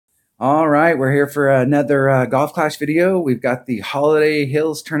All right, we're here for another Golf Clash video. We've got the Holiday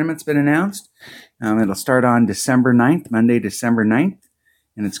Hills tournament's been announced. It'll start on December 9th, Monday, December 9th,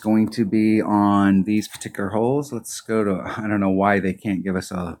 and it's going to be on these particular holes. Let's go to, I don't know why they can't give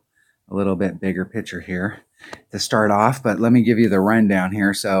us a little bit bigger picture here to start off, but let me give you the rundown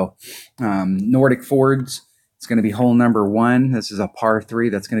here. So Nordic Fords, it's going to be hole number 1. This is a par 3.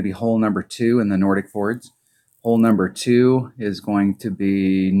 That's going to be hole number 2 in the Nordic Fords. Hole number 2 is going to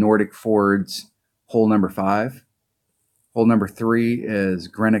be Nordic Fords, hole number 5. Hole number 3 is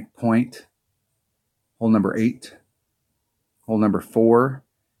Greenock Point, hole number 8. Hole number 4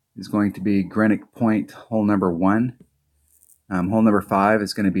 is going to be Greenock Point, hole number 1. Hole number 5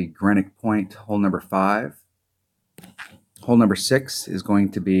 is going to be Greenock Point, hole number 5. Hole number 6 is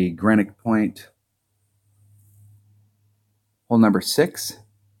going to be Greenock Point, hole number 6,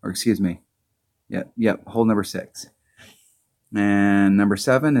 or excuse me. Yep, hole number 6. And number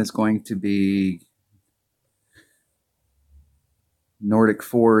 7 is going to be Nordic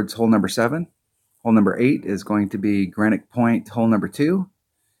Fords, hole number 7. Hole number 8 is going to be Greenock Point, hole number 2.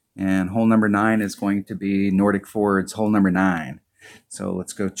 And hole number 9 is going to be Nordic Fords, hole number 9. So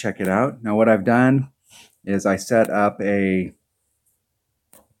let's go check it out. Now what I've done is I set up a,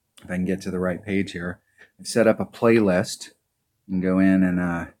 if I can get to the right page here, I've set up a playlist. You can go in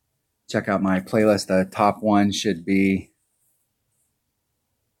and check out my playlist. The top one should be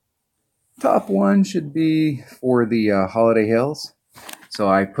for the Holiday Hills. So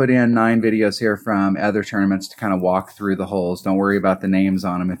I put in 9 videos here from other tournaments to kind of walk through the holes. Don't worry about the names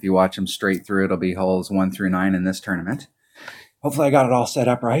on them. If you watch them straight through, it'll be holes 1 through 9 in this tournament. Hopefully I got it all set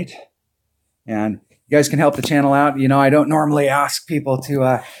up right. And you guys can help the channel out. You know, I don't normally ask people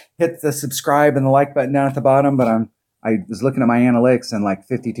to hit the subscribe and the like button down at the bottom, but I was looking at my analytics and like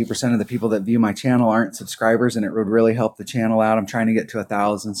 52% of the people that view my channel aren't subscribers, and it would really help the channel out. I'm trying to get to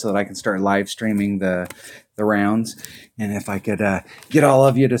 1,000 so that I can start live streaming the rounds. And if I could get all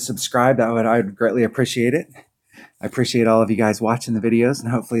of you to subscribe, I would greatly appreciate it. I appreciate all of you guys watching the videos,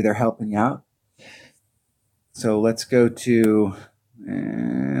 and hopefully they're helping you out. So let's go to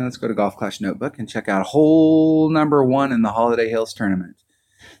Golf Clash Notebook and check out hole number 1 in the Holiday Hills tournament.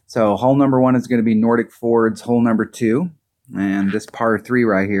 So hole number 1 is going to be Nordic Fords, hole number 2. And this par 3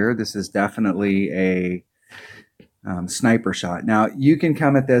 right here, this is definitely a sniper shot. Now, you can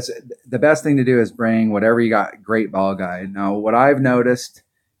come at this. The best thing to do is bring whatever you got, great ball guide. Now, what I've noticed,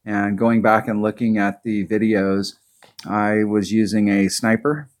 and going back and looking at the videos, I was using a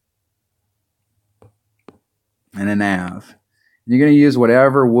sniper and a nav. You're going to use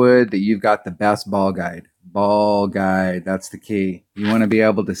whatever wood that you've got the best ball guide. Ball guide, that's the key. You want to be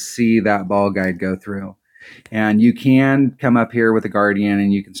able to see that ball guide go through. And you can come up here with a Guardian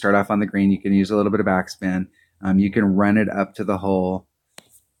and you can start off on the green. You can use a little bit of backspin. You can run it up to the hole.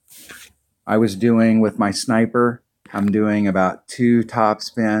 I was doing with my sniper, I'm doing about 2 top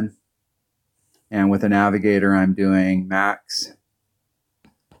spin. And with a navigator, I'm doing max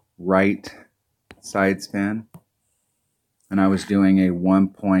right side spin. And I was doing a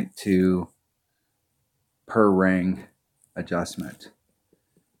 1.2 per ring adjustment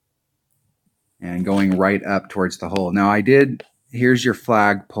and going right up towards the hole. Now here's your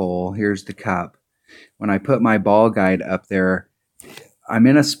flagpole, here's the cup. When I put my ball guide up there, I'm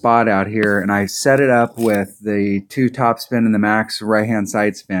in a spot out here and I set it up with the 2 top spin and the max right hand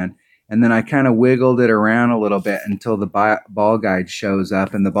side spin. And then I kind of wiggled it around a little bit until the ball guide shows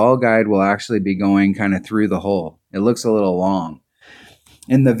up, and the ball guide will actually be going kind of through the hole. It looks a little long.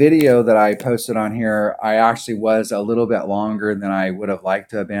 In the video that I posted on here, I actually was a little bit longer than I would have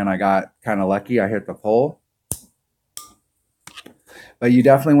liked to have been. I got kind of lucky. I hit the pole. But you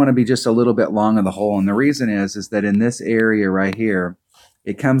definitely want to be just a little bit long of the hole. And the reason is that in this area right here,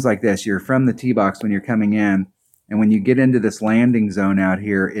 it comes like this. You're from the tee box when you're coming in. And when you get into this landing zone out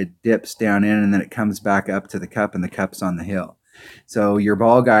here, it dips down in and then it comes back up to the cup, and the cup's on the hill. So your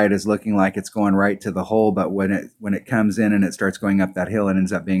ball guide is looking like it's going right to the hole, but when it comes in and it starts going up that hill, it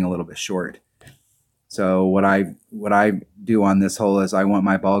ends up being a little bit short. So what I do on this hole is I want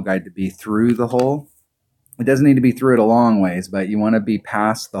my ball guide to be through the hole. It doesn't need to be through it a long ways, but you want to be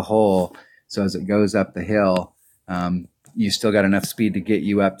past the hole, so as it goes up the hill, you still got enough speed to get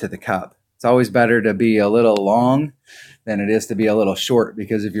you up to the cup. It's always better to be a little long than it is to be a little short,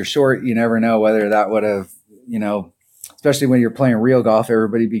 because if you're short, you never know whether that would have, you know, especially when you're playing real golf,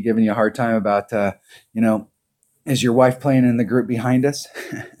 everybody be giving you a hard time about, you know, is your wife playing in the group behind us?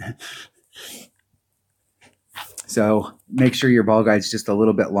 So make sure your ball guide's just a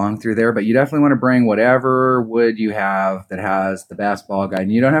little bit long through there, but you definitely want to bring whatever wood you have that has the best ball guide.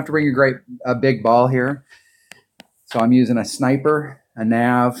 And you don't have to bring a big ball here. So I'm using a sniper, a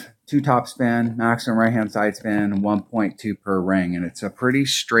nav, 2 top spin, maximum right-hand side spin, 1.2 per ring. And it's a pretty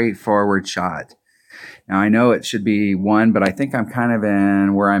straightforward shot. Now, I know it should be 1, but I think I'm kind of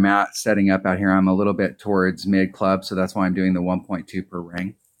in where I'm at setting up out here. I'm a little bit towards mid-club, so that's why I'm doing the 1.2 per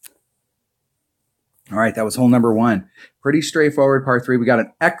ring. All right, that was hole number 1. Pretty straightforward par 3. We got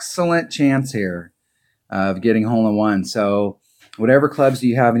an excellent chance here of getting hole-in-one. So whatever clubs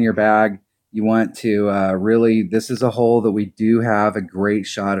you have in your bag, you want to really, this is a hole that we do have a great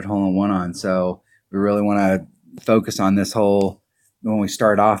shot at hole-in-one on. So we really want to focus on this hole when we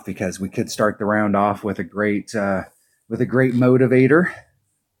start off, because we could start the round off with a great motivator.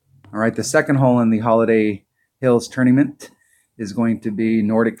 All right, the second hole in the Holiday Hills tournament is going to be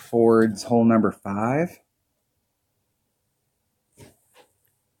Nordic Ford's hole number 5.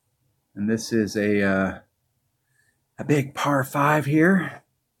 And this is a big par 5 here.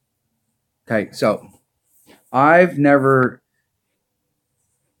 Okay, so I've never,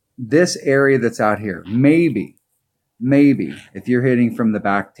 this area that's out here, maybe if you're hitting from the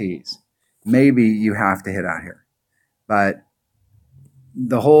back tees, maybe you have to hit out here. But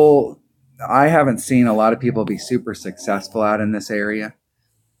the whole, I haven't seen a lot of people be super successful out in this area,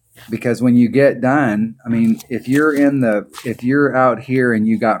 because when you get done, I mean, if you're out here and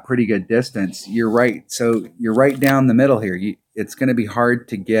you got pretty good distance, you're right. So you're right down the middle here. It's going to be hard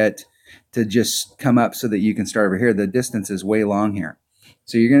to get to just come up so that you can start over here. The distance is way long here.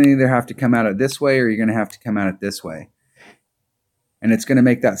 So you're going to either have to come at it this way, or you're going to have to come at it this way. And it's going to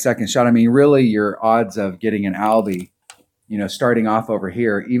make that second shot. I mean, really your odds of getting an Albie, you know, starting off over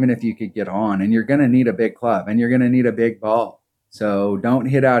here, even if you could get on, and you're going to need a big club and you're going to need a big ball. So don't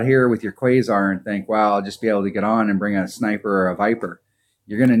hit out here with your Quasar and think, wow, I'll just be able to get on and bring a sniper or a Viper.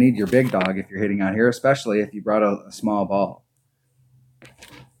 You're going to need your big dog if you're hitting out here, especially if you brought a small ball.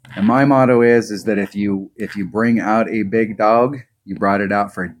 And my motto is that if you bring out a big dog, you brought it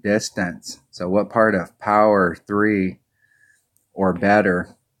out for distance. So what part of power 3 or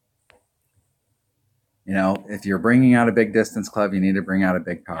better, you know, if you're bringing out a big distance club, you need to bring out a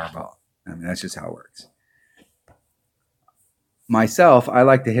big power ball. I mean, that's just how it works. Myself, I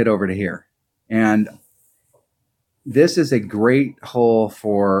like to hit over to here. And this is a great hole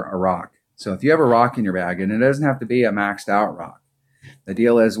for a rock. So if you have a rock in your bag, and it doesn't have to be a maxed out rock. The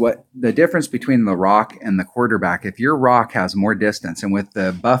deal is, what the difference between the rock and the quarterback, if your rock has more distance, and with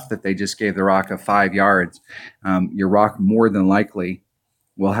the buff that they just gave the rock of 5 yards, your rock more than likely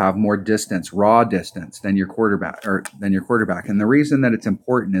will have more distance, raw distance, than your quarterback. And the reason that it's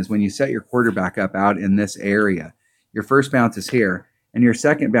important is when you set your quarterback up out in this area, your first bounce is here, and your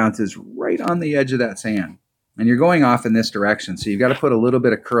second bounce is right on the edge of that sand. And you're going off in this direction, so you've got to put a little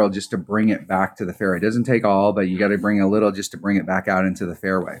bit of curl just to bring it back to the fairway. It doesn't take all, but you got to bring a little just to bring it back out into the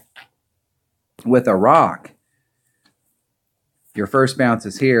fairway. With a rock, your first bounce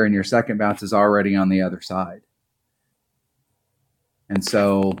is here, and your second bounce is already on the other side. And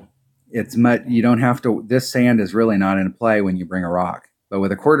so it's much, you don't have to, this sand is really not in play when you bring a rock. But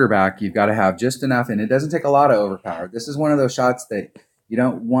with a quarterback, you've got to have just enough, and it doesn't take a lot of overpower. This is one of those shots that you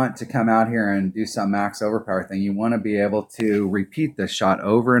don't want to come out here and do some max overpower thing. You want to be able to repeat this shot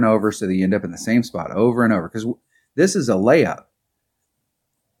over and over so that you end up in the same spot over and over, because this is a layup.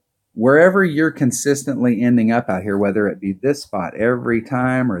 Wherever you're consistently ending up out here, whether it be this spot every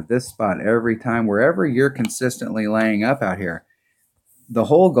time or this spot every time, wherever you're consistently laying up out here, the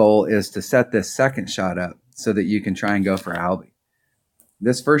whole goal is to set this second shot up so that you can try and go for Albie.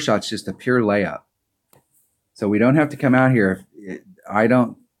 This first shot's just a pure layup. So we don't have to come out here. I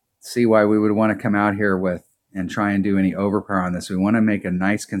don't see why we would want to come out here and try and do any overpower on this. We want to make a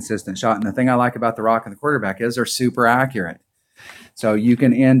nice, consistent shot. And the thing I like about the rock and the quarterback is they're super accurate. So you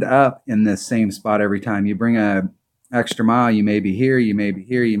can end up in this same spot every time. You bring a extra mile, you may be here, you may be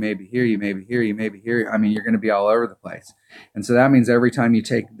here, you may be here, you may be here, you may be here. I mean, you're going to be all over the place. And so that means every time you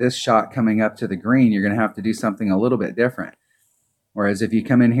take this shot coming up to the green, you're going to have to do something a little bit different. Whereas if you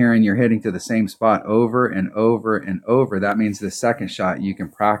come in here and you're hitting to the same spot over and over and over, that means the second shot you can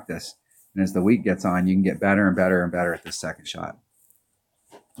practice. And as the week gets on, you can get better and better and better at this second shot.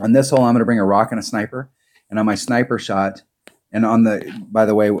 On this hole, I'm going to bring a rock and a sniper. And on my sniper shot, and by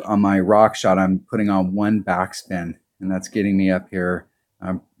the way, on my rock shot, I'm putting on 1 backspin. And that's getting me up here.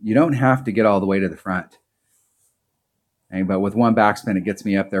 You don't have to get all the way to the front. Okay, but with 1 backspin, it gets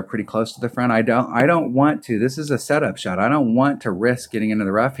me up there pretty close to the front. I don't want to. This is a setup shot. I don't want to risk getting into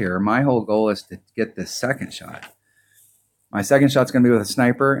the rough here. My whole goal is to get this second shot. My second shot's going to be with a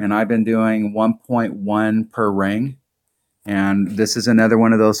sniper, and I've been doing 1.1 per ring. And this is another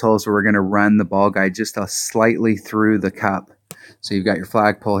one of those holes where we're going to run the ball guide just slightly through the cup. So you've got your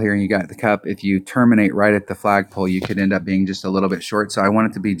flagpole here and you got the cup. If you terminate right at the flagpole, you could end up being just a little bit short. So I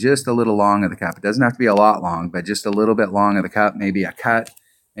want it to be just a little long of the cup. It doesn't have to be a lot long, but just a little bit long of the cup, maybe a cut,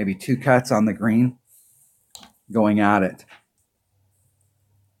 maybe 2 cuts on the green going at it.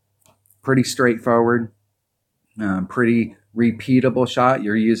 Pretty straightforward, pretty repeatable shot.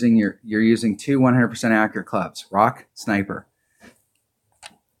 You're using 2 100% accurate clubs, rock, sniper.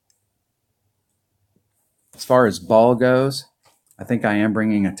 As far as ball goes, I think I am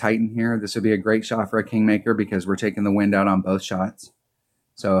bringing a Titan here. This would be a great shot for a Kingmaker because we're taking the wind out on both shots.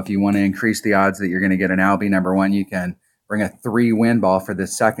 So if you want to increase the odds that you're going to get an Albie #1, you can bring a 3 wind ball for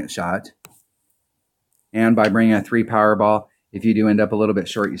this second shot. And by bringing a 3 power ball, if you do end up a little bit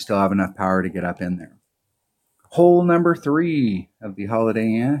short, you still have enough power to get up in there. Hole number 3 of the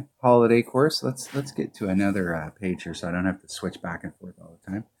Holliday course. Let's get to another page here so I don't have to switch back and forth all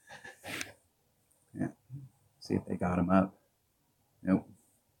the time. Yeah. See if they got them up. Nope.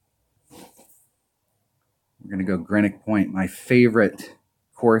 We're going to go Greenock Point, my favorite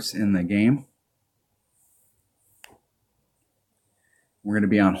course in the game. We're going to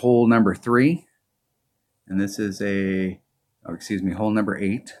be on hole number 3. And this is hole number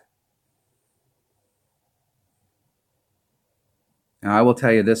 8. Now I will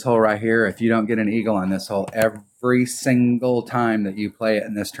tell you this hole right here, if you don't get an eagle on this hole every single time that you play it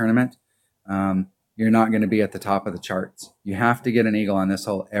in this tournament, you're not going to be at the top of the charts. You have to get an eagle on this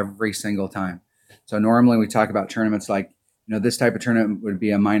hole every single time. So normally we talk about tournaments like, this type of tournament would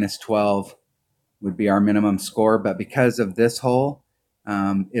be a -12 would be our minimum score. But because of this hole,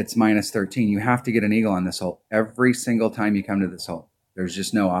 it's -13. You have to get an eagle on this hole every single time you come to this hole. There's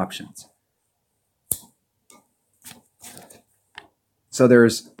just no options. So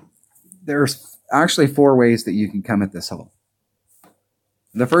there's actually 4 ways that you can come at this hole.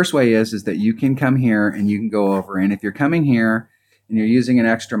 The first way is that you can come here and you can go over. And if you're coming here and you're using an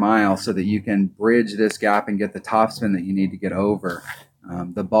extra mile so that you can bridge this gap and get the topspin that you need to get over,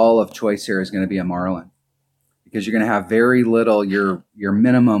 the ball of choice here is going to be a marlin. Because you're going to have very little, your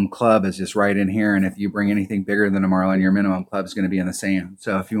minimum club is just right in here. And if you bring anything bigger than a marlin, your minimum club is going to be in the sand.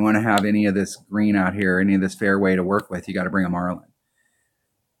 So if you want to have any of this green out here, any of this fairway to work with, you got to bring a marlin.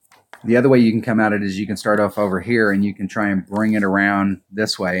 The other way you can come at it is you can start off over here and you can try and bring it around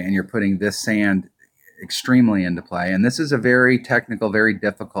this way, and you're putting this sand extremely into play. And this is a very technical, very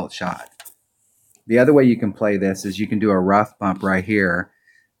difficult shot. The other way you can play this is you can do a rough bump right here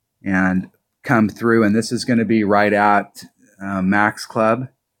and come through, and this is going to be right at max club.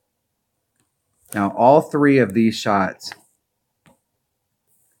 Now all 3 of these shots,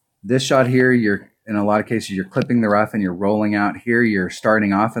 this shot here, in a lot of cases, you're clipping the rough and you're rolling out. Here, you're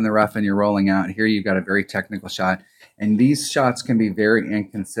starting off in the rough and you're rolling out. Here, you've got a very technical shot. And these shots can be very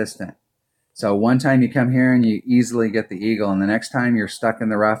inconsistent. So one time you come here and you easily get the eagle, and the next time you're stuck in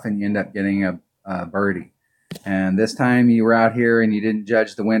the rough and you end up getting a birdie. And this time you were out here and you didn't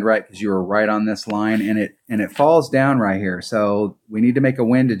judge the wind right because you were right on this line, and it falls down right here. So we need to make a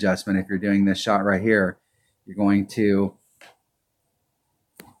wind adjustment if you're doing this shot right here. You're going to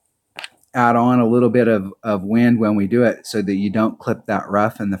add on a little bit of wind when we do it so that you don't clip that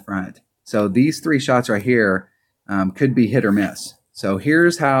rough in the front. So these 3 shots right here could be hit or miss. So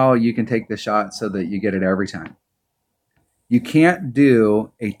here's how you can take the shot so that you get it every time. You can't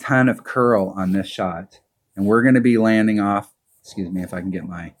do a ton of curl on this shot. And we're going to be landing off, excuse me if I can get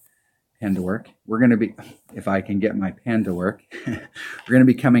my pen to work. We're going to be, if I can get my pen to work, we're going to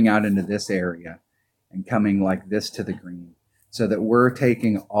be coming out into this area and coming like this to the green, so that we're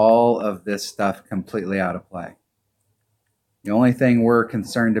taking all of this stuff completely out of play. The only thing we're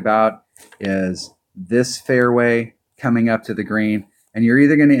concerned about is this fairway coming up to the green, and you're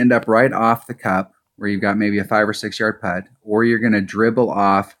either going to end up right off the cup where you've got maybe a 5 or 6 yard putt, or you're going to dribble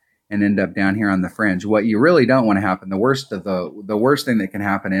off and end up down here on the fringe. What you really don't want to happen, the worst thing that can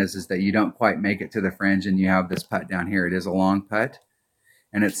happen is that you don't quite make it to the fringe and you have this putt down here. It is a long putt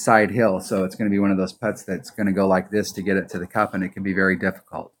and it's side hill, so it's going to be one of those putts that's going to go like this to get it to the cup, and it can be very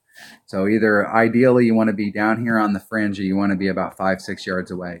difficult. So either ideally you want to be down here on the fringe, or you want to be about 5, 6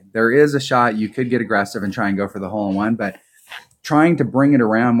 yards away. There is a shot you could get aggressive and try and go for the hole-in-one, but trying to bring it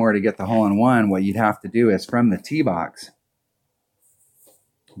around more to get the hole-in-one, what you'd have to do is from the tee box,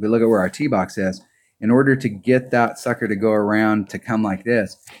 if we look at where our tee box is, in order to get that sucker to go around to come like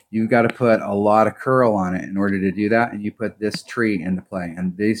this, you've got to put a lot of curl on it in order to do that, and you put this tree into play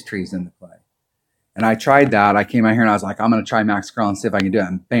and these trees into play. And I tried that. I came out here and I was like, I'm going to try max curl and see if I can do it.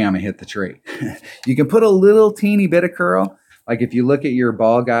 And bam, I hit the tree. You can put a little teeny bit of curl. Like if you look at your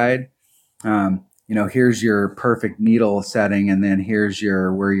ball guide, here's your perfect needle setting, and then here's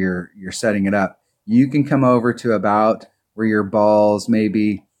where you're setting it up. You can come over to about where your ball's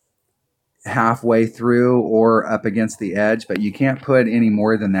maybe halfway through or up against the edge, but you can't put any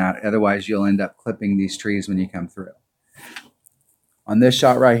more than that. Otherwise, you'll end up clipping these trees when you come through. On this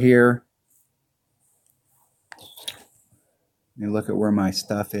shot right here, let me look at where my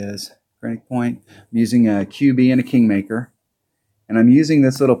stuff is. Granite point. I'm using a QB and a Kingmaker. And I'm using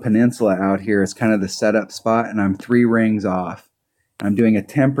this little peninsula out here as kind of the setup spot, and I'm 3 rings off. And I'm doing a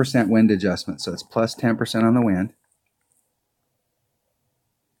 10% wind adjustment, so it's plus 10% on the wind.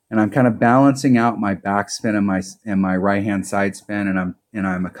 And I'm kind of balancing out my backspin and my right-hand side spin, and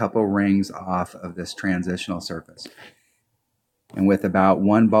I'm a couple rings off of this transitional surface. And with about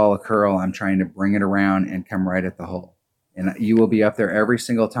 1 ball of curl, I'm trying to bring it around and come right at the hole. And you will be up there every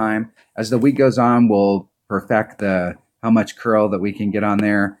single time. As the week goes on, we'll perfect how much curl that we can get on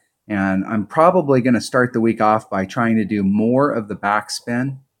there. And I'm probably going to start the week off by trying to do more of the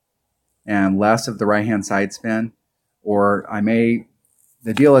backspin and less of the right-hand side spin. Or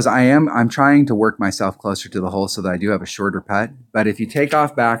the deal is I'm trying to work myself closer to the hole so that I do have a shorter putt. But if you take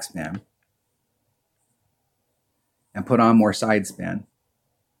off backspin and put on more side spin,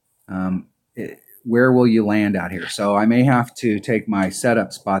 where will you land out here? So I may have to take my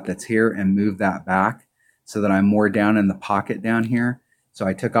setup spot that's here and move that back so that I'm more down in the pocket down here. So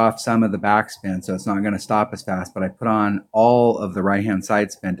I took off some of the backspin, so it's not going to stop as fast, but I put on all of the right-hand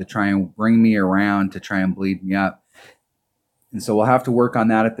side spin to try and bring me around, to try and bleed me up. And so we'll have to work on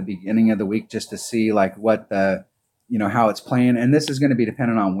that at the beginning of the week just to see like what how it's playing. And this is going to be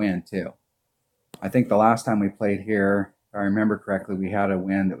dependent on wind too. I think the last time we played here, if I remember correctly, we had a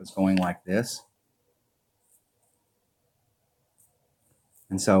wind that was going like this.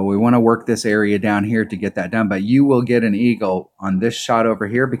 And so we want to work this area down here to get that done. But you will get an eagle on this shot over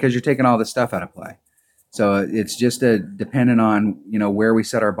here because you're taking all this stuff out of play. So it's just dependent on, where we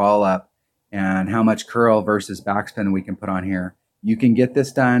set our ball up and how much curl versus backspin we can put on here. You can get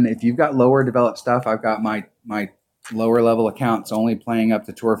this done. If you've got lower developed stuff, I've got my lower level accounts only playing up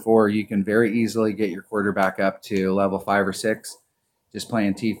to Tour 4. You can very easily get your quarterback up to level 5 or 6, just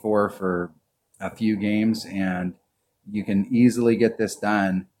playing T4 for a few games, and you can easily get this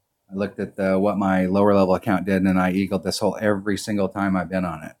done. I looked at what my lower level account did, and I eagled this hole every single time I've been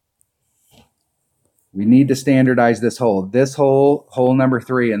on it. We need to standardize this hole. This hole number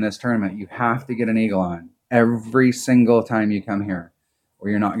 3 in this tournament, you have to get an eagle on every single time you come here, or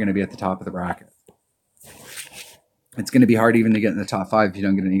you're not going to be at the top of the bracket. It's going to be hard even to get in the top 5 if you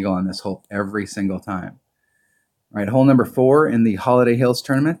don't get an eagle on this hole every single time. All right, hole number 4 in the Holiday Hills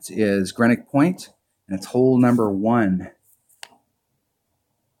tournament is Greenwich Point, and it's hole number 1.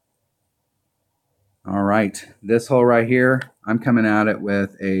 All right, this hole right here, I'm coming at it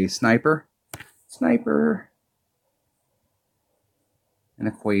with a sniper, and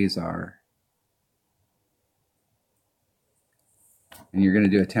a quasar. And you're going to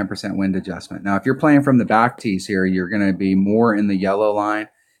do a 10% wind adjustment. Now, if you're playing from the back tees here, you're going to be more in the yellow line.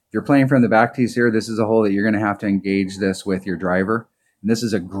 If you're playing from the back tees here, this is a hole that you're going to have to engage this with your driver. And this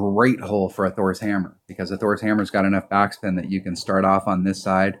is a great hole for a Thor's Hammer because a Thor's Hammer's got enough backspin that you can start off on this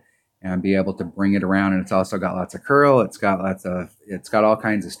side and be able to bring it around. And it's also got lots of curl. It's got all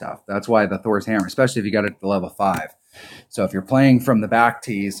kinds of stuff. That's why the Thor's Hammer, especially if you got it to level 5. So if you're playing from the back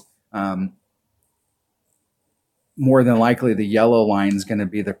tees, more than likely the yellow line is going to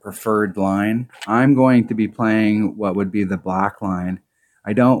be the preferred line. I'm going to be playing what would be the black line.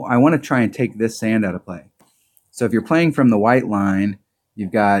 I want to try and take this sand out of play. So if you're playing from the white line,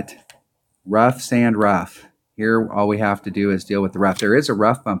 you've got rough, sand, rough. Here, all we have to do is deal with the rough. There is a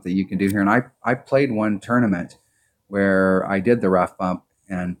rough bump that you can do here. And I played one tournament where I did the rough bump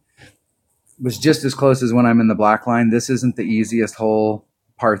and was just as close as when I'm in the black line. This isn't the easiest hole,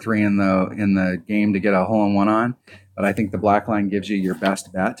 par 3 in the game to get a hole-in-one on, but I think the black line gives you your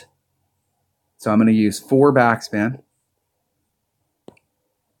best bet. So I'm going to use 4 backspin,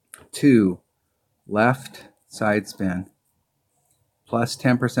 2 left side spin, plus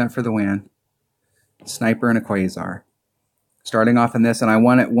 10% for the wind, sniper and a quasar. Starting off in this, and I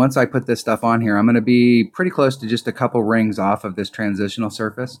want it, once I put this stuff on here, I'm going to be pretty close to just a couple rings off of this transitional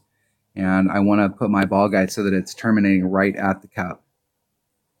surface, and I want to put my ball guide so that it's terminating right at the cup.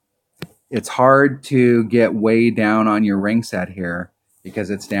 It's hard to get way down on your ring set here because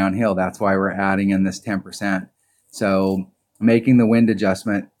it's downhill. That's why we're adding in this 10%. So making the wind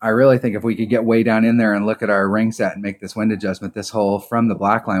adjustment, I really think if we could get way down in there and look at our ring set and make this wind adjustment, this hole from the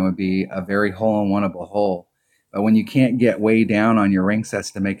black line would be a very hole-in-oneable hole. But when you can't get way down on your ring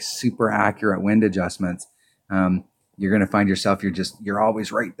sets to make super accurate wind adjustments, you're going to find yourself, you're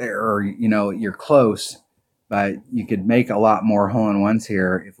always right there, or you're close, but you could make a lot more hole-in-ones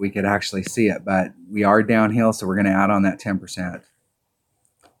here if we could actually see it. But we are downhill, so we're going to add on that 10%.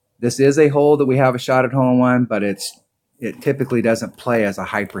 This is a hole that we have a shot at hole-in-one, but it typically doesn't play as a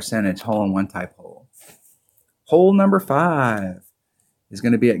high percentage hole-in-one type hole. Hole number 5 is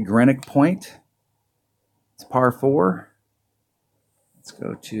going to be at Greenock Point. It's par 4. Let's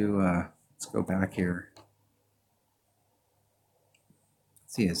go back here.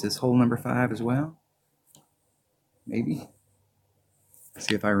 Let's see, is this hole number 5 as well? Maybe. Let's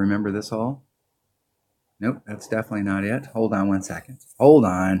see if I remember this hole. Nope, that's definitely not it. Hold on one second. Hold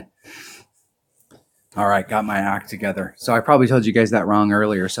on. All right, got my act together. So I probably told you guys that wrong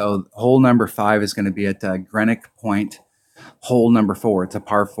earlier. So hole number 5 is going to be at Greenock Point. Hole number 4, it's a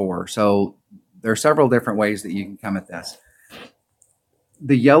par 4. So there are several different ways that you can come at this.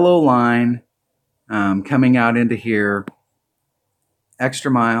 The yellow line coming out into here,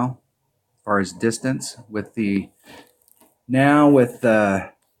 extra mile as far as distance with the,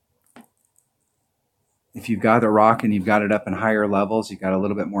 if you've got the rock and you've got it up in higher levels, you've got a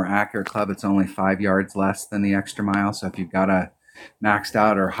little bit more accurate club. It's only 5 yards less than the extra mile. So if you've got a maxed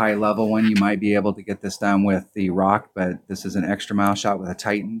out or high level one, you might be able to get this done with the rock, but this is an extra mile shot with a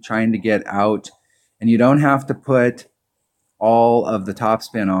Titan, trying to get out. And you don't have to put all of the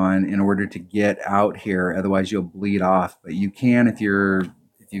topspin on in order to get out here. Otherwise you'll bleed off. But you can, if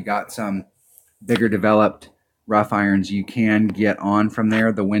you've got some bigger developed rough irons, you can get on from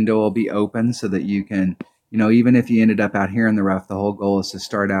there. The window will be open so that you can, even if you ended up out here in the rough, the whole goal is to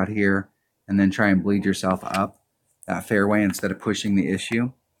start out here and then try and bleed yourself up that fairway instead of pushing the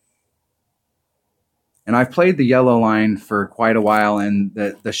issue. And I've played the yellow line for quite a while, and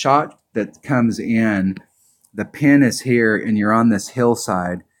the shot that comes in, the pin is here and you're on this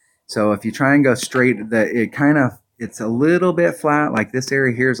hillside. So if you try and go straight, it's a little bit flat, like this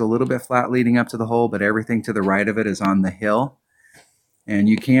area here is a little bit flat leading up to the hole, but everything to the right of it is on the hill. And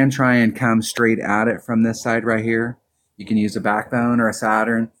you can try and come straight at it from this side right here. You can use a backbone or a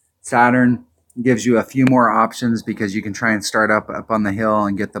Saturn. Saturn gives you a few more options because you can try and start up on the hill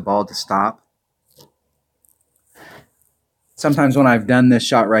and get the ball to stop. Sometimes when I've done this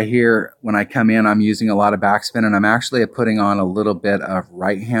shot right here, when I come in, I'm using a lot of backspin, and I'm actually putting on a little bit of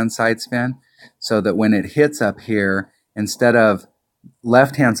right-hand side spin, so that when it hits up here, instead of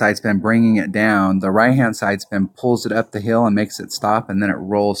left-hand side spin bringing it down, the right-hand side spin pulls it up the hill and makes it stop, and then it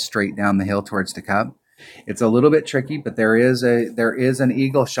rolls straight down the hill towards the cup. It's a little bit tricky, but there is an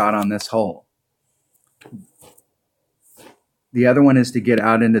eagle shot on this hole. The other one is to get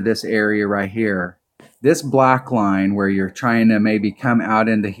out into this area right here. This black line where you're trying to maybe come out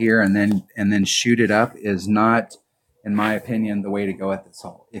into here and then shoot it up is not, in my opinion, the way to go at this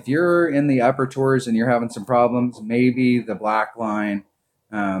hole. If you're in the upper tours and you're having some problems, maybe the black line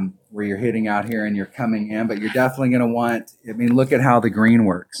where you're hitting out here and you're coming in, but you're definitely going to want, look at how the green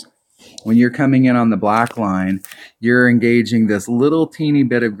works. When you're coming in on the black line, you're engaging this little teeny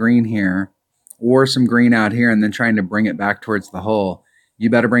bit of green here or some green out here and then trying to bring it back towards the hole.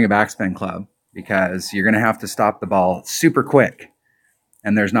 You better bring a backspin club, because you're going to have to stop the ball super quick.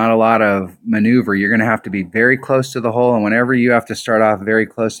 And there's not a lot of maneuver. You're going to have to be very close to the hole. And whenever you have to start off very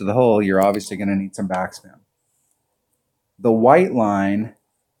close to the hole, you're obviously going to need some backspin. The white line,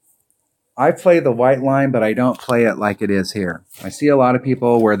 I play the white line, but I don't play it like it is here. I see a lot of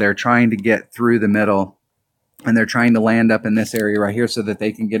people where they're trying to get through the middle and they're trying to land up in this area right here so that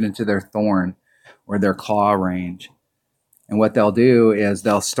they can get into their thorn or their claw range. And what they'll do is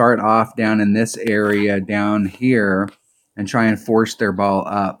they'll start off down in this area down here and try and force their ball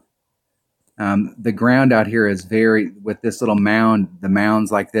up. The ground out here is with this little mound, the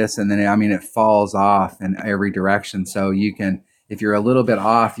mound's like this, and then, it falls off in every direction. So you can, if you're a little bit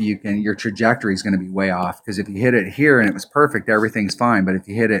off, your trajectory is going to be way off. Because if you hit it here and it was perfect, everything's fine. But if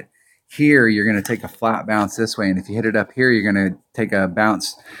you hit it here, you're going to take a flat bounce this way. And if you hit it up here, you're going to take a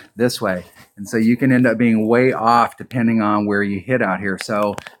bounce this way. And so you can end up being way off depending on where you hit out here.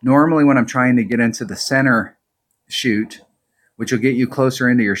 So normally when I'm trying to get into the center shoot, which will get you closer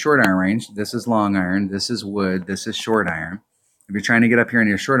into your short iron range, this is long iron, this is wood, this is short iron. If you're trying to get up here into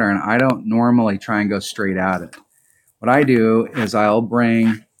your short iron, I don't normally try and go straight at it. What I do is I'll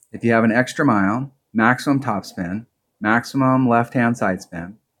bring, if you have an extra mile, maximum top spin, maximum left-hand side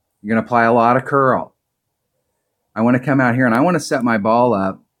spin, you're going to apply a lot of curl. I want to come out here and I want to set my ball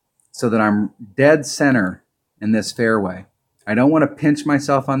up so that I'm dead center in this fairway. I don't want to pinch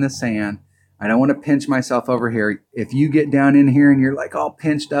myself on the sand. I don't want to pinch myself over here. If you get down in here and you're like all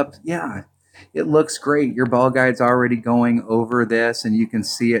pinched up, yeah, it looks great. Your ball guide's already going over this and you can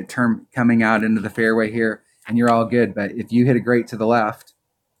see it coming out into the fairway here and you're all good. But if you hit it great to the left,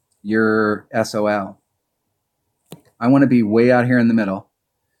 you're SOL. I want to be way out here in the middle.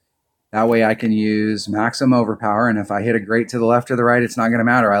 That way I can use maximum overpower, and if I hit a great to the left or the right, it's not going to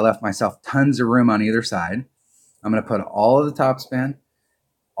matter. I left myself tons of room on either side. I'm going to put all of the top spin,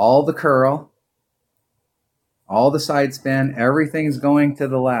 all the curl, all the side spin, everything's going to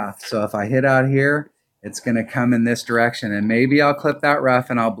the left. So if I hit out here, it's going to come in this direction, and maybe I'll clip that rough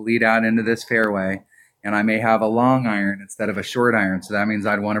and I'll bleed out into this fairway, and I may have a long iron instead of a short iron. So that means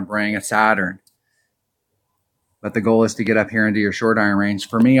I'd want to bring a Saturn. But the goal is to get up here into your short iron range.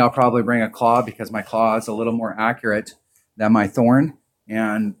 For me, I'll probably bring a claw because my claw is a little more accurate than my thorn.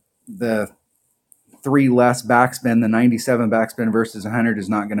 And the 3 less backspin, the 97 backspin versus 100 is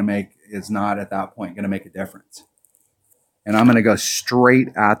not at that point going to make a difference. And I'm going to go straight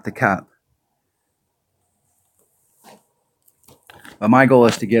at the cup. But my goal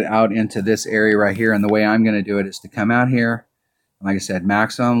is to get out into this area right here. And the way I'm going to do it is to come out here. Like I said,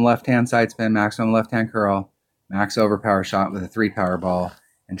 maximum left-hand side spin, maximum left-hand curl, max overpower shot with a 3 power ball,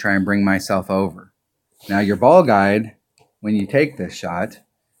 and try and bring myself over. Now your ball guide, when you take this shot,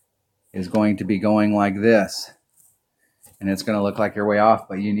 is going to be going like this. And it's going to look like you're way off,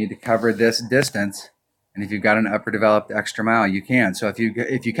 but you need to cover this distance. And if you've got an upper developed extra mile, you can. So if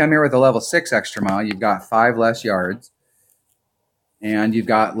you come here with a level 6 extra mile, you've got 5 less yards and you've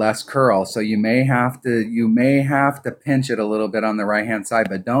got less curl. So you may have to pinch it a little bit on the right-hand side,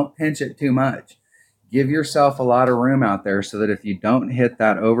 but don't pinch it too much. Give yourself a lot of room out there so that if you don't hit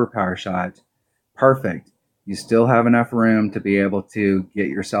that overpower shot, perfect. You still have enough room to be able to get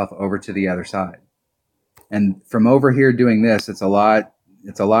yourself over to the other side. And from over here doing this, it's a lot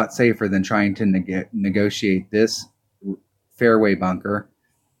safer than trying to negotiate this fairway bunker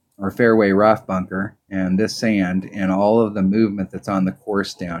or fairway rough bunker and this sand and all of the movement that's on the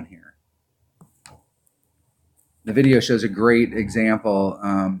course down here. The video shows a great example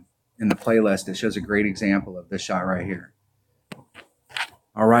in the playlist. It shows a great example of this shot right here.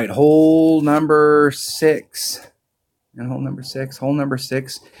 All right, hole number 6. And hole number 6. Hole number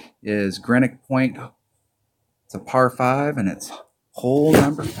 6 is Greenock Point. It's a par 5, and it's hole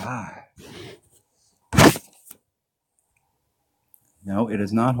number 5. No, it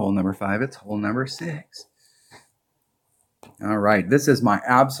is not hole number 5. It's hole number 6. All right, this is my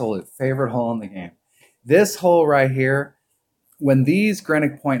absolute favorite hole in the game. This hole right here, when these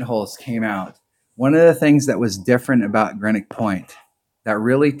Greenock Point holes came out, one of the things that was different about Greenock Point that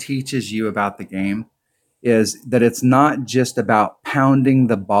really teaches you about the game is that it's not just about pounding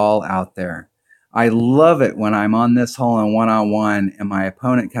the ball out there. I love it when I'm on this hole in one-on-one and my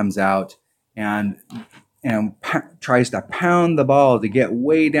opponent comes out and tries to pound the ball to get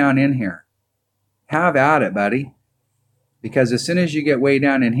way down in here. Have at it, buddy. Because as soon as you get way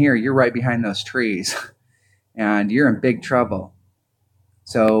down in here, you're right behind those trees and you're in big trouble.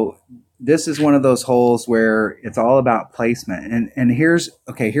 So this is one of those holes where it's all about placement. And here's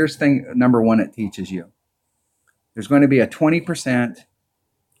thing number 1 it teaches you. There's going to be a 20%.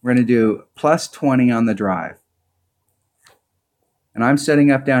 We're going to do plus 20 on the drive. And I'm setting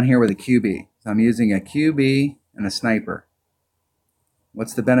up down here with a QB. So I'm using a QB and a sniper.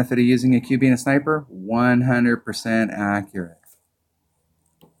 What's the benefit of using a QB and a sniper? 100% accurate.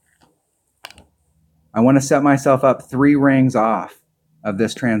 I want to set myself up 3 rings off of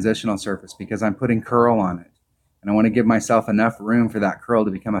this transitional surface because I'm putting curl on it. And I want to give myself enough room for that curl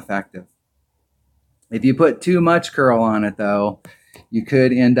to become effective. If you put too much curl on it, though, you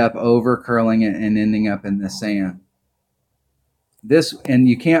could end up over curling it and ending up in the sand. And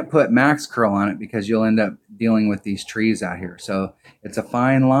you can't put max curl on it because you'll end up dealing with these trees out here. So it's a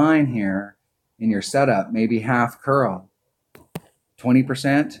fine line here in your setup, maybe half curl.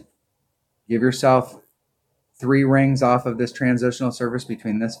 20%, give yourself 3 rings off of this transitional surface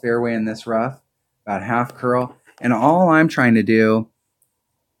between this fairway and this rough, about half curl. And all I'm trying to do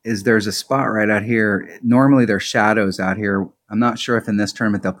is there's a spot right out here. Normally there's shadows out here. I'm not sure if in this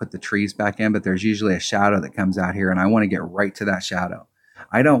tournament they'll put the trees back in, but there's usually a shadow that comes out here, and I want to get right to that shadow.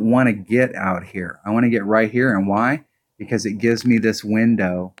 I don't want to get out here. I want to get right here. And why? Because it gives me this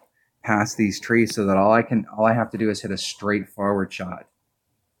window past these trees so that all I have to do is hit a straightforward shot.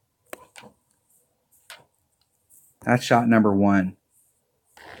 That's shot number 1.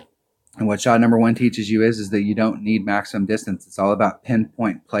 And what shot number 1 teaches you is that you don't need maximum distance. It's all about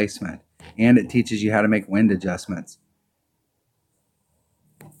pinpoint placement. And it teaches you how to make wind adjustments.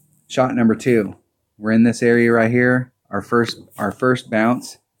 Shot number 2. We're in this area right here. Our first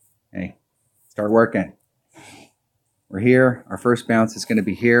bounce. Hey, start working. We're here. Our first bounce is going to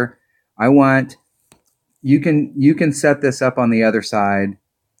be here. You can set this up on the other side.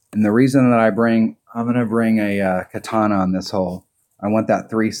 And the reason that I'm going to bring a katana on this hole. I want that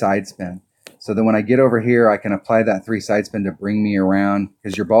 3 side spin. So then when I get over here, I can apply that 3 side spin to bring me around,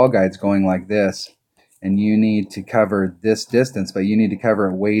 because your ball guide's going like this, and you need to cover this distance, but you need to cover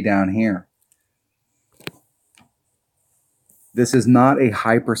it way down here. This is not a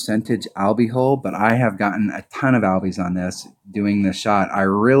high percentage albie hole, but I have gotten a ton of albies on this doing this shot. I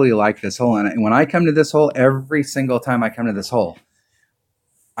really like this hole, and when I come to this hole, every single time I come to this hole,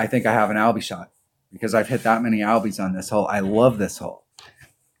 I think I have an albie shot because I've hit that many albies on this hole. I love this hole.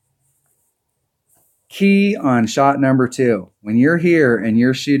 Key on shot number 2. When you're here and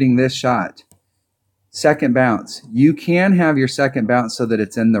you're shooting this shot, second bounce, you can have your second bounce so that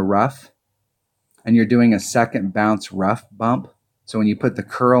it's in the rough, and you're doing a second bounce rough bump. So when you put the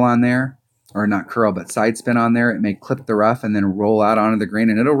curl on there, or not curl, but side spin on there, it may clip the rough and then roll out onto the green,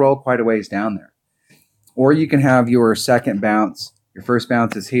 and it'll roll quite a ways down there. Or you can have your second bounce, your first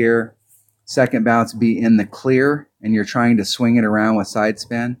bounce is here, second bounce be in the clear, and you're trying to swing it around with side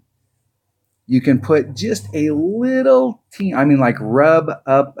spin. You can put just a little like rub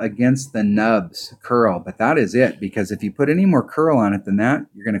up against the nubs curl, but that is it, because if you put any more curl on it than that,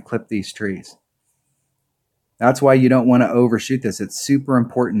 you're going to clip these trees. That's why you don't want to overshoot this. It's super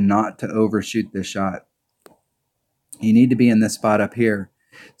important not to overshoot this shot. You need to be in this spot up here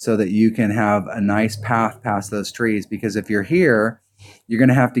so that you can have a nice path past those trees, because if you're here, you're going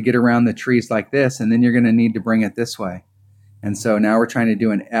to have to get around the trees like this, and then you're going to need to bring it this way. And so now we're trying to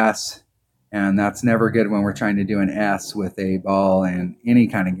do an S, and that's never good when we're trying to do an S with a ball in any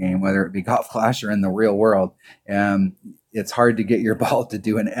kind of game, whether it be Golf Clash or in the real world. It's hard to get your ball to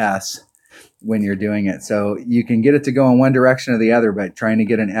do an S when you're doing it. So you can get it to go in one direction or the other, but trying to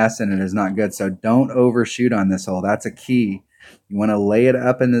get an S in it is not good. So don't overshoot on this hole. That's a key. You want to lay it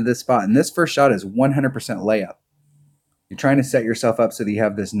up into this spot. And this first shot is 100% layup. You're trying to set yourself up so that you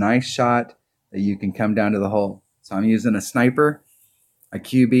have this nice shot that you can come down to the hole. So I'm using a sniper, a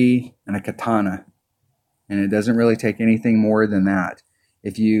QB, and a katana. And it doesn't really take anything more than that.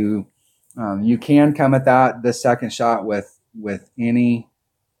 If you can come at this second shot with any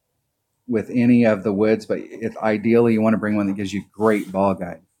of the woods, but ideally you want to bring one that gives you great ball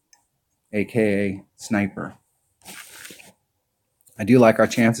guide, aka sniper. I do like our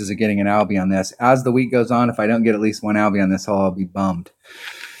chances of getting an albie on this. As the week goes on, if I don't get at least one albie on this hole, I'll be bummed.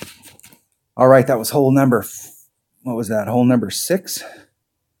 All right, that was hole number, what was that? Hole number 6?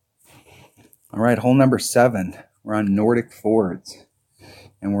 All right, hole number 7. We're on Nordic Fords,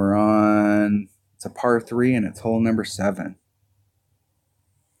 and we're on, it's a par 3, and it's hole number 7.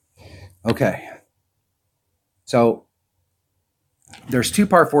 Okay, so there's 2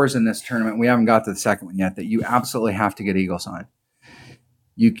 par 4s in this tournament. We haven't got to the second one yet that you absolutely have to get eagles on.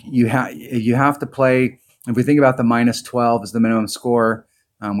 You have to play. If we think about the minus 12 as the minimum score,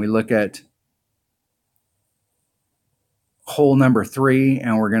 we look at hole number 3,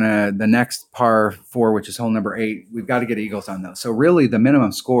 and we're gonna the next par 4, which is hole number 8. We've got to get eagles on those. So really, the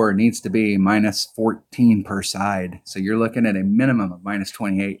minimum score needs to be minus 14 per side. So you're looking at a minimum of minus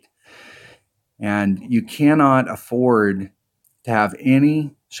 28. And you cannot afford to have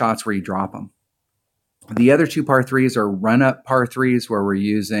any shots where you drop them. The other 2 par 3s are run-up par 3s where we're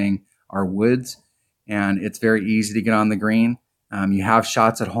using our woods, and it's very easy to get on the green. You have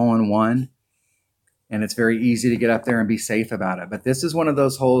shots at hole-in-one, and it's very easy to get up there and be safe about it. But this is one of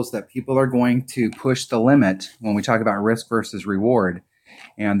those holes that people are going to push the limit when we talk about risk versus reward,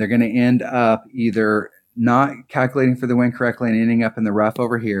 and they're going to end up either not calculating for the wind correctly and ending up in the rough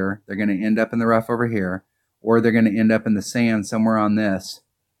over here. They're going to end up in the rough over here, or they're going to end up in the sand somewhere on this,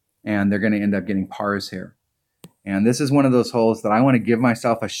 and they're going to end up getting pars here. And this is one of those holes that I want to give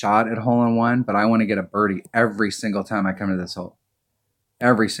myself a shot at hole-in-one, but I want to get a birdie every single time I come to this hole.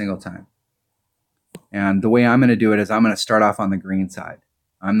 Every single time. And the way I'm going to do it is I'm going to start off on the green side.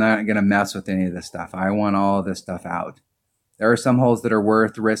 I'm not going to mess with any of this stuff. I want all of this stuff out. There are some holes that are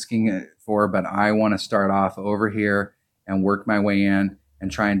worth risking it for, but I want to start off over here and work my way in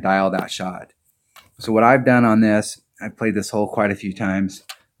and try and dial that shot. So what I've done on this, I've played this hole quite a few times.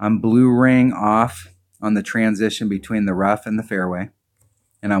 I'm blue ring off on the transition between the rough and the fairway,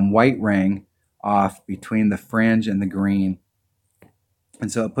 and I'm white ring off between the fringe and the green.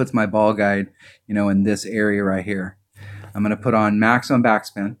 And so it puts my ball guide, in this area right here. I'm going to put on maximum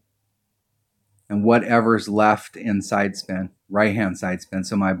backspin and whatever's left in side spin, right-hand side spin.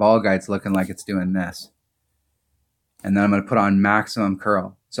 So my ball guide's looking like it's doing this. And then I'm going to put on maximum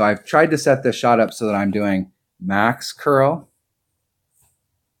curl. So I've tried to set this shot up so that I'm doing max curl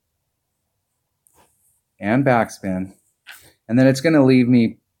and backspin. And then it's going to leave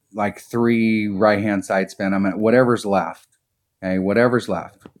me like 3 right-hand side spin. I'm at whatever's left. Okay, whatever's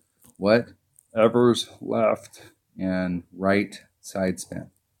left. Whatever's left in right side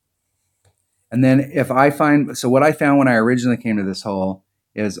spin. And then if I find, so what I found when I originally came to this hole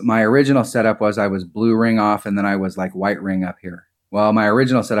is my original setup was I was blue ring off and then I was like white ring up here. Well, my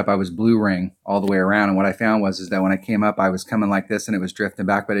original setup, I was blue ring all the way around. And what I found was is that when I came up, I was coming like this and it was drifting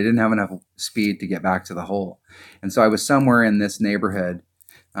back, but I didn't have enough speed to get back to the hole. And so I was somewhere in this neighborhood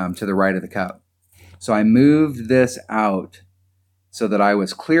to the right of the cup. So I moved this out so that I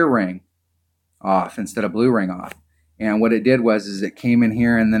was clear ring off instead of blue ring off. And what it did was is it came in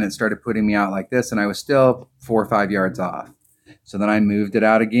here and then it started putting me out like this and I was still 4 or 5 yards off. So then I moved it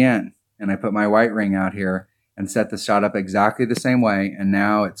out again and I put my white ring out here and set the shot up exactly the same way. And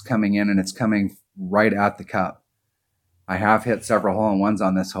now it's coming in and it's coming right at the cup. I have hit several hole-in-ones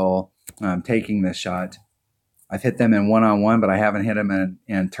on this hole taking this shot. I've hit them in one-on-one, but I haven't hit them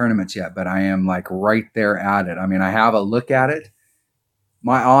in tournaments yet, but I am like right there at it. I mean, I have a look at it.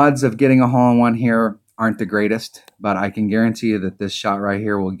 My odds of getting a hole-in-one here aren't the greatest, but I can guarantee you that this shot right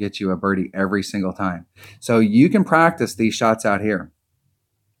here will get you a birdie every single time. So you can practice these shots out here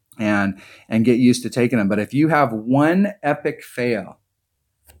and get used to taking them. But if you have one epic fail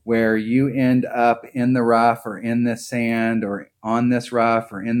where you end up in the rough or in the sand or on this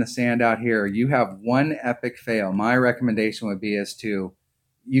rough or in the sand out here, you have one epic fail. My recommendation would be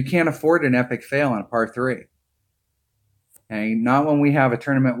you can't afford an epic fail on a par 3. Okay? Not when we have a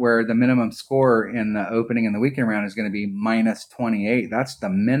tournament where the minimum score in the opening and the weekend round is going to be minus 28. That's the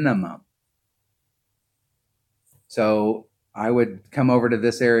minimum. So I would come over to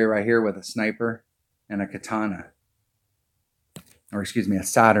this area right here with a sniper and a katana. Or excuse me, a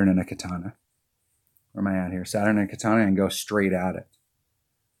Saturn and a katana. Where am I at here? Saturn and a katana, and go straight at it.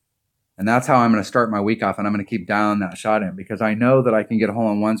 And that's how I'm going to start my week off, and I'm going to keep dialing that shot in because I know that I can get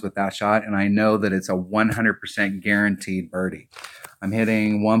hole-in-ones with that shot, and I know that it's a 100% guaranteed birdie. I'm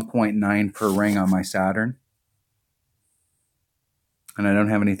hitting 1.9 per ring on my Saturn. And I don't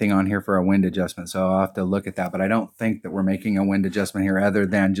have anything on here for a wind adjustment, so I'll have to look at that. But I don't think that we're making a wind adjustment here other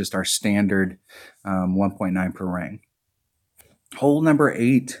than just our standard 1.9 per ring. Hole number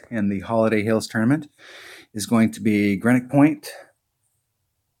 8 in the Holiday Hills tournament is going to be Greenock Point.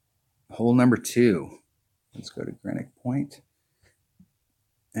 Hole number 2. Let's go to Greenock Point.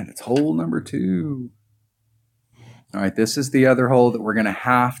 And it's hole number 2. All right, this is the other hole that we're going to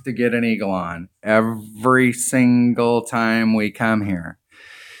have to get an eagle on every single time we come here.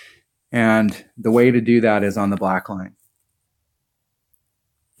 And the way to do that is on the black line.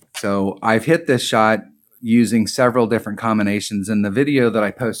 So I've hit this shot using several different combinations. In the video that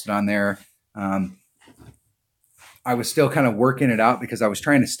I posted on there, I was still kind of working it out because I was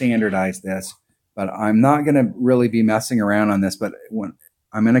trying to standardize this, but I'm not going to really be messing around on this. But when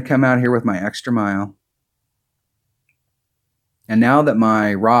I'm going to come out here with my extra mile. And now that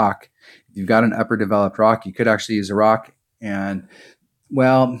my rock, if you've got an upper developed rock, you could actually use a rock. And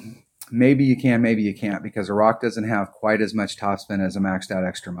well, maybe you can, maybe you can't, because a rock doesn't have quite as much topspin as a maxed out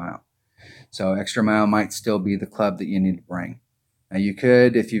extra mile. So extra mile might still be the club that you need to bring. Now you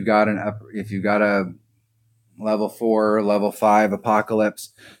could, if you've got a level 4, level 5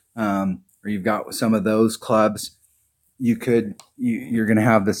 Apocalypse, or you've got some of those clubs, you're going to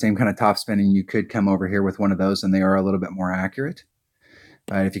have the same kind of topspin, and you could come over here with one of those, and they are a little bit more accurate.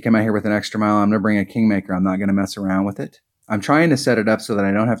 But if you come out here with an extra mile, I'm going to bring a Kingmaker. I'm not going to mess around with it. I'm trying to set it up so that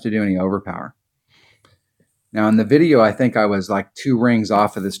I don't have to do any overpower. Now in the video, I think I was like 2 rings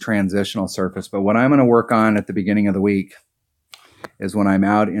off of this transitional surface, but what I'm going to work on at the beginning of the week is when I'm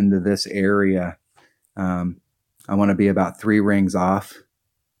out into this area, I want to be about 3 rings off,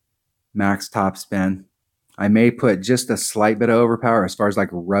 max top spin. I may put just a slight bit of overpower as far as like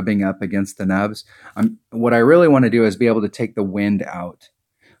rubbing up against the nubs. What I really want to do is be able to take the wind out.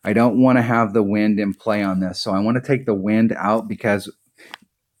 I don't want to have the wind in play on this. So I want to take the wind out because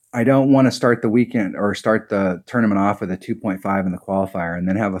I don't want to start the weekend or start the tournament off with a 2.5 in the qualifier and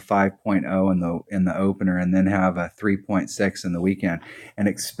then have a 5.0 in the opener and then have a 3.6 in the weekend and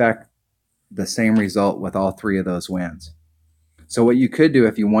expect the same result with all 3 of those winds. So what you could do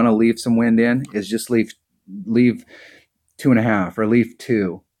if you want to leave some wind in is just leave 2.5 or leave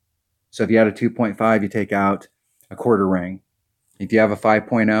 2. So if you had a 2.5, you take out a quarter ring. If you have a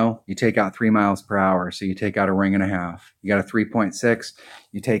 5.0, you take out 3 miles per hour. So you take out a ring and a half. You got a 3.6,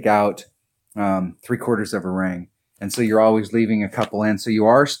 you take out 3/4 of a ring. And so you're always leaving a couple in. So you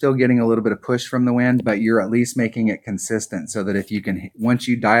are still getting a little bit of push from the wind, but you're at least making it consistent so that if you can, once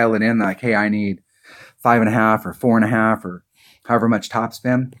you dial it in, like, hey, I need 5.5 or 4.5 or however much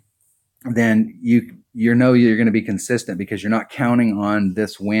topspin, then you know you're going to be consistent because you're not counting on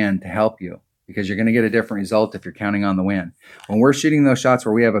this wind to help you. because you're going to get a different result if you're counting on the wind. When we're shooting those shots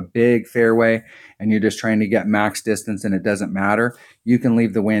where we have a big fairway and you're just trying to get max distance and it doesn't matter, you can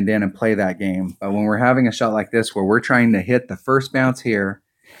leave the wind in and play that game. But when we're having a shot like this where we're trying to hit the first bounce here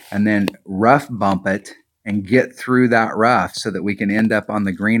and then rough bump it and get through that rough so that we can end up on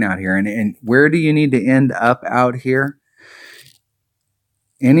the green out here. And where do you need to end up out here?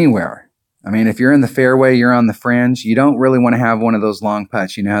 Anywhere. I mean, if you're in the fairway, you're on the fringe, you don't really want to have one of those long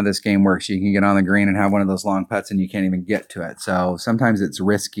putts. You know how this game works. You can get on the green and have one of those long putts and you can't even get to it. So sometimes it's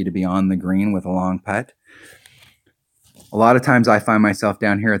risky to be on the green with a long putt. A lot of times I find myself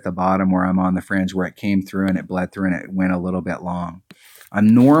down here at the bottom where I'm on the fringe where it came through and it bled through and it went a little bit long. I'm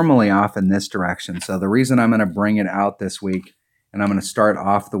normally off in this direction. So the reason I'm going to bring it out this week, and I'm going to start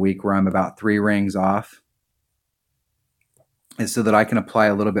off the week where I'm about 3 rings off, is so that I can apply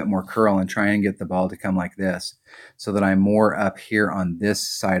a little bit more curl and try and get the ball to come like this so that I'm more up here on this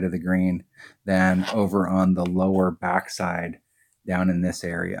side of the green than over on the lower backside down in this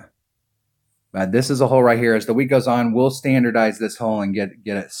area. But this is a hole right here. As the week goes on, we'll standardize this hole and get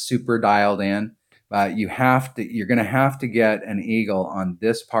it super dialed in. But you're going to have to get an eagle on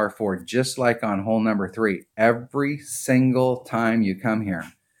this par 4, just like on hole number 3, every single time you come here.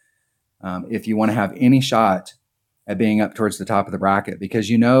 If you want to have any shot at being up towards the top of the bracket, because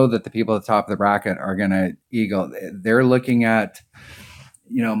you know that the people at the top of the bracket are going to eagle. They're looking at,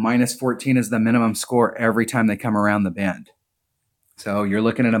 minus 14 is the minimum score every time they come around the bend. So you're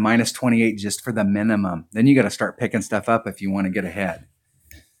looking at a minus 28 just for the minimum. Then you got to start picking stuff up if you want to get ahead.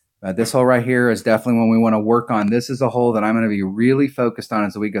 But this hole right here is definitely one we want to work on. This is a hole that I'm going to be really focused on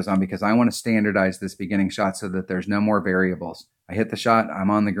as the week goes on because I want to standardize this beginning shot so that there's no more variables. I hit the shot,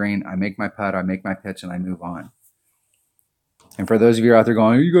 I'm on the green, I make my putt, I make my pitch, and I move on. And for those of you out there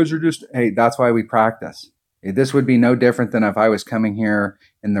going, you guys are just, hey, that's why we practice. This would be no different than if I was coming here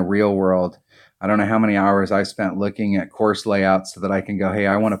in the real world. I don't know how many hours I spent looking at course layouts so that I can go, hey,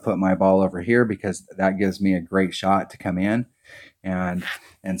 I want to put my ball over here because that gives me a great shot to come in, and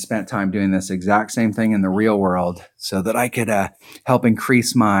spent time doing this exact same thing in the real world so that I could help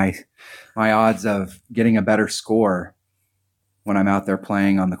increase my odds of getting a better score when I'm out there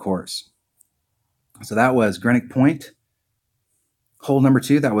playing on the course. So that was Greenock Point. Hole number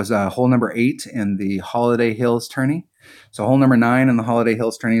 2, that was hole number 8 in the Holliday Hills tourney. So hole number 9 in the Holliday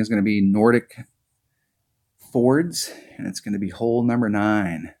Hills tourney is going to be Nordic Fords, and it's going to be hole number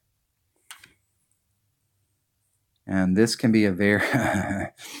 9. And this can be a very...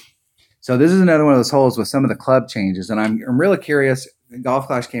 So this is another one of those holes with some of the club changes, and I'm really curious. Golf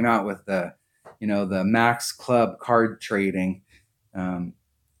Clash came out with the max club card trading,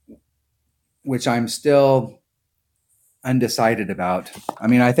 which I'm still undecided about. I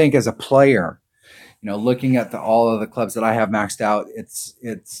mean, I think as a player, looking at all of the clubs that I have maxed out, it's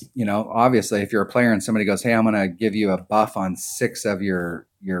obviously if you're a player and somebody goes, hey, I'm going to give you a buff on 6 of your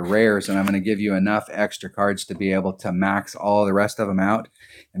rares, and I'm going to give you enough extra cards to be able to max all the rest of them out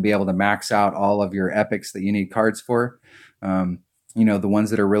and be able to max out all of your epics that you need cards for, the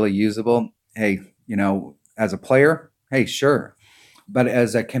ones that are really usable. Hey, as a player, hey, sure. But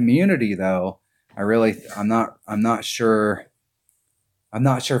as a community though, I'm not sure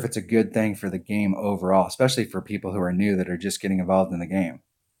if it's a good thing for the game overall, especially for people who are new that are just getting involved in the game.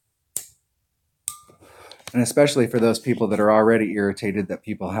 And especially for those people that are already irritated that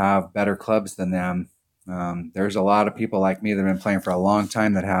people have better clubs than them. There's a lot of people like me that have been playing for a long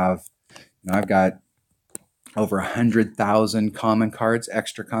time that have, I've got over 100,000 common cards,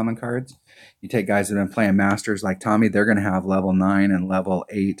 extra common cards. You take guys that have been playing Masters like Tommy, they're going to have level 9 and level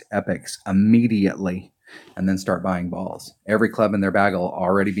 8 epics immediately and then start buying balls. Every club in their bag will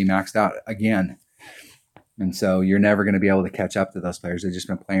already be maxed out again. And so you're never going to be able to catch up to those players. They've just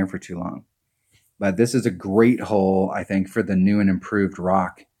been playing for too long. But this is a great hole, I think, for the new and improved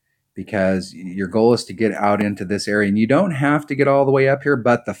rock, because your goal is to get out into this area. And you don't have to get all the way up here,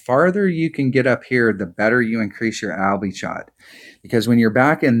 but the farther you can get up here, the better you increase your albie shot. Because when you're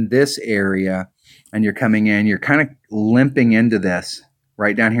back in this area and you're coming in, you're kind of limping into this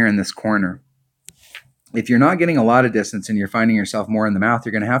right down here in this corner. If you're not getting a lot of distance and you're finding yourself more in the mouth,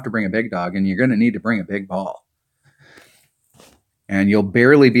 you're going to have to bring a big dog, and you're going to need to bring a big ball. And you'll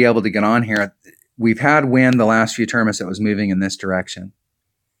barely be able to get on here. We've had wind the last few tournaments that was moving in this direction.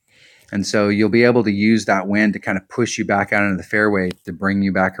 And so you'll be able to use that wind to kind of push you back out into the fairway to bring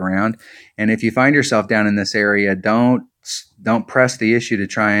you back around. And if you find yourself down in this area, don't press the issue to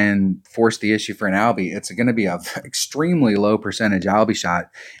try and force the issue for an albie. It's going to be an extremely low percentage albie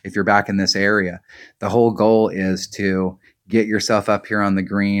shot if you're back in this area. The whole goal is to get yourself up here on the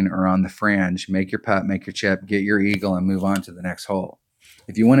green or on the fringe, make your putt, make your chip, get your eagle, and move on to the next hole.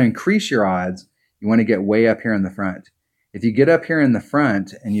 If you want to increase your odds, you want to get way up here in the front. If you get up here in the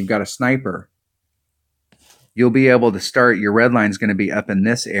front and you've got a sniper, you'll be able to start, your red line is going to be up in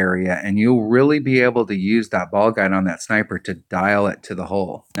this area, and you'll really be able to use that ball guide on that sniper to dial it to the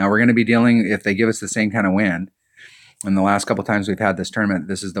hole. Now we're going to be dealing, if they give us the same kind of wind, and the last couple times we've had this tournament,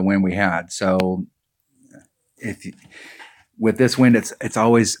 this is the wind we had. So with this wind, it's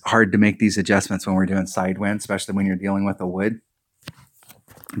always hard to make these adjustments when we're doing side wind, especially when you're dealing with the wood.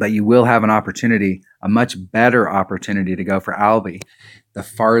 But you will have an opportunity, a much better opportunity to go for Albie the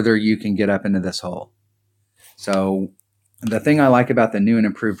farther you can get up into this hole. So the thing I like about the new and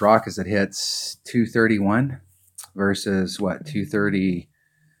improved rock is it hits 231 versus what, 230,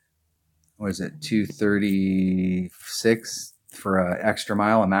 what is it, 236 for an extra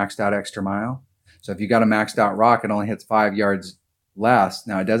mile, a maxed out extra mile. So if you got a maxed out rock, it only hits 5 yards less.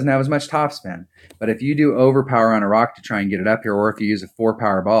 Now it doesn't have as much topspin, but if you do overpower on a rock to try and get it up here, or if you use a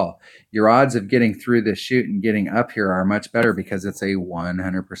 4-power ball, your odds of getting through this chute and getting up here are much better because it's a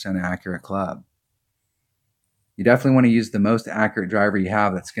 100% accurate club. You definitely want to use the most accurate driver you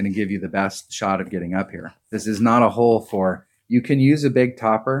have that's going to give you the best shot of getting up here. This is not a hole for, you can use a big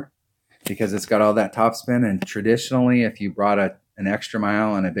topper because it's got all that topspin, and traditionally if you brought an extra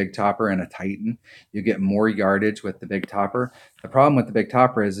mile and a big topper and a Titan, you get more yardage with the big topper. The problem with the big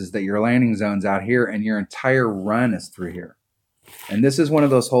topper is that your landing zone's out here and your entire run is through here. And this is one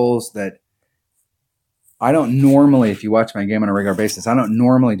of those holes that I don't normally, if you watch my game on a regular basis, I don't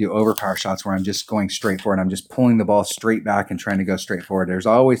normally do overpower shots where I'm just going straight forward. I'm just pulling the ball straight back and trying to go straight forward. There's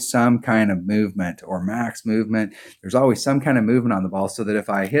always some kind of movement or max movement. There's always some kind of movement on the ball so that if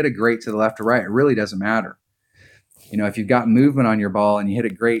I hit a great to the left or right, it really doesn't matter. You know, if you've got movement on your ball and you hit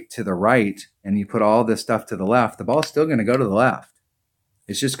it great to the right and you put all this stuff to the left, the ball's still going to go to the left.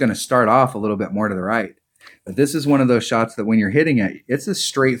 It's just going to start off a little bit more to the right. But this is one of those shots that when you're hitting it, it's a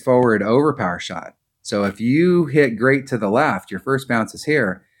straightforward overpower shot. So if you hit great to the left, your first bounce is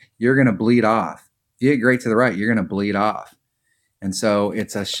here, you're going to bleed off. If you hit great to the right, you're going to bleed off. And so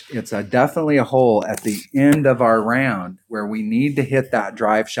it's definitely a hole at the end of our round where we need to hit that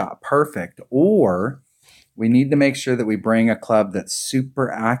drive shot perfect, or we need to make sure that we bring a club that's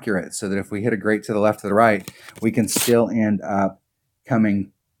super accurate so that if we hit a great to the left or the right, we can still end up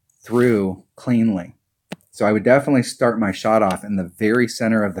coming through cleanly. So I would definitely start my shot off in the very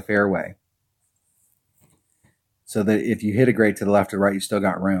center of the fairway, so that if you hit a great to the left or right, you still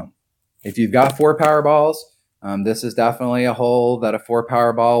got room. If you've got 4-power balls, this is definitely a hole that a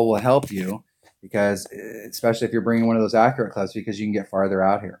 4-power ball will help you, because especially if you're bringing one of those accurate clubs, because you can get farther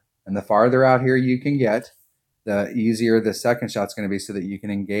out here. And the farther out here you can get, the easier the second shot's going to be so that you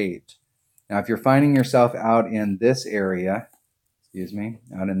can engage. Now, if you're finding yourself out in this area,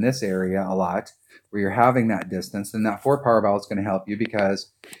 out in this area a lot, where you're having that distance, then that 4-power ball is going to help you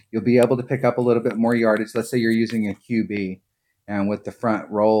because you'll be able to pick up a little bit more yardage. Let's say you're using a QB, and with the front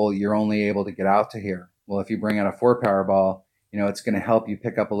roll, you're only able to get out to here. Well, if you bring out a 4-power ball, you know, it's going to help you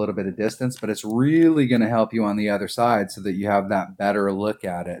pick up a little bit of distance, but it's really going to help you on the other side so that you have that better look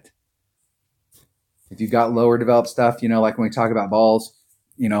at it. If you've got lower developed stuff, you know, like when we talk about balls,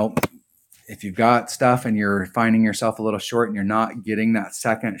 you know, if you've got stuff and you're finding yourself a little short and you're not getting that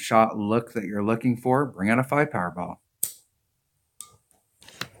second shot look that you're looking for, bring out a 5-power ball.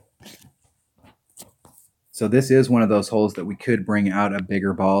 So this is one of those holes that we could bring out a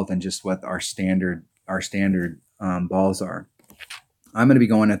bigger ball than just what our standard balls are. I'm going to be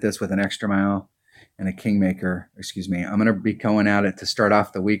going at this with an extra mile and a kingmaker. Excuse me. I'm going to be going at it to start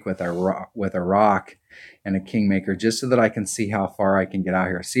off the week with a rock and a kingmaker, just so that I can see how far I can get out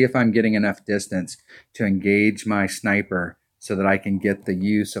here. See if I'm getting enough distance to engage my sniper so that I can get the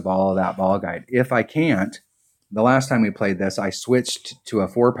use of all of that ball guide. If I can't, the last time we played this, I switched to a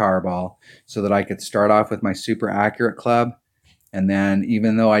 4-power ball so that I could start off with my super accurate club. And then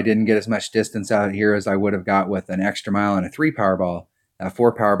even though I didn't get as much distance out here as I would have got with an extra mile and a 3-power ball, that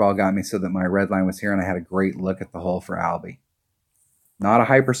 4-power ball got me so that my red line was here and I had a great look at the hole for Albie. Not a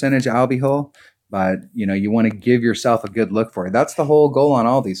high percentage Albie hole, but you know, you want to give yourself a good look for it. That's the whole goal on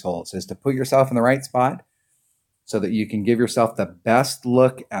all these holes, is to put yourself in the right spot so that you can give yourself the best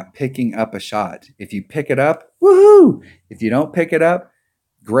look at picking up a shot. If you pick it up, woohoo! If you don't pick it up,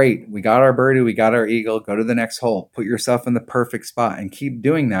 great. We got our birdie, we got our eagle. Go to the next hole. Put yourself in the perfect spot and keep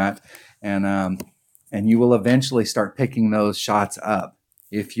doing that, and you will eventually start picking those shots up.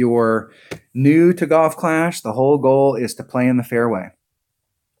 If you're new to Golf Clash, the whole goal is to play in the fairway.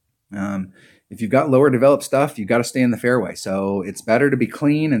 If you've got lower developed stuff, you've got to stay in the fairway. So it's better to be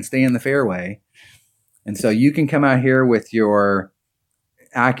clean and stay in the fairway. And so you can come out here with your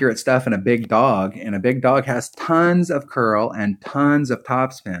accurate stuff in a big dog, and a big dog has tons of curl and tons of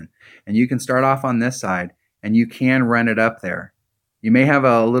topspin. And you can start off on this side and you can run it up there. You may have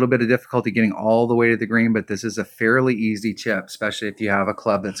a little bit of difficulty getting all the way to the green, but this is a fairly easy chip, especially if you have a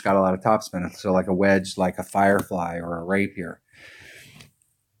club that's got a lot of topspin. So like a wedge, like a Firefly or a Rapier.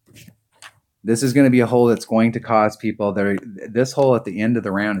 This is going to be a hole that's going to cause people this hole at the end of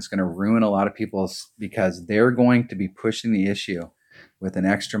the round is going to ruin a lot of people's, because they're going to be pushing the issue with an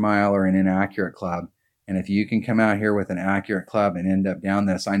extra mile or an inaccurate club. And if you can come out here with an accurate club and end up down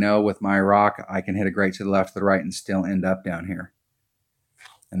this, I know with my rock, I can hit a great to the left, to the right, and still end up down here.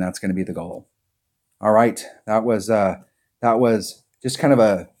 And that's going to be the goal. All right, that was just kind of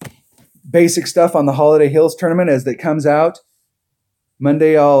a basic stuff on the Holiday Hills tournament as it comes out.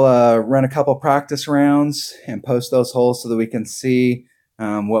 Monday, I'll run a couple practice rounds and post those holes so that we can see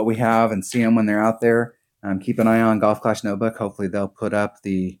what we have and see them when they're out there. Keep an eye on Golf Clash Notebook. Hopefully they'll put up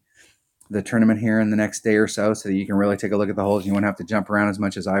the tournament here in the next day or so that you can really take a look at the holes. You won't have to jump around as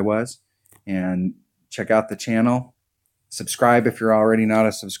much as I was. And check out the channel. Subscribe if you're already not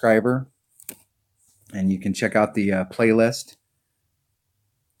a subscriber. And you can check out the playlist.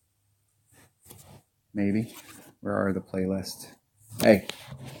 Maybe. Where are the playlists? Hey,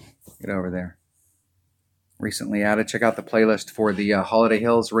 get over there. Recently added. Check out the playlist for the Holiday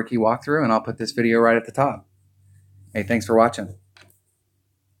Hills Ricky walkthrough, and I'll put this video right at the top. Hey, thanks for watching.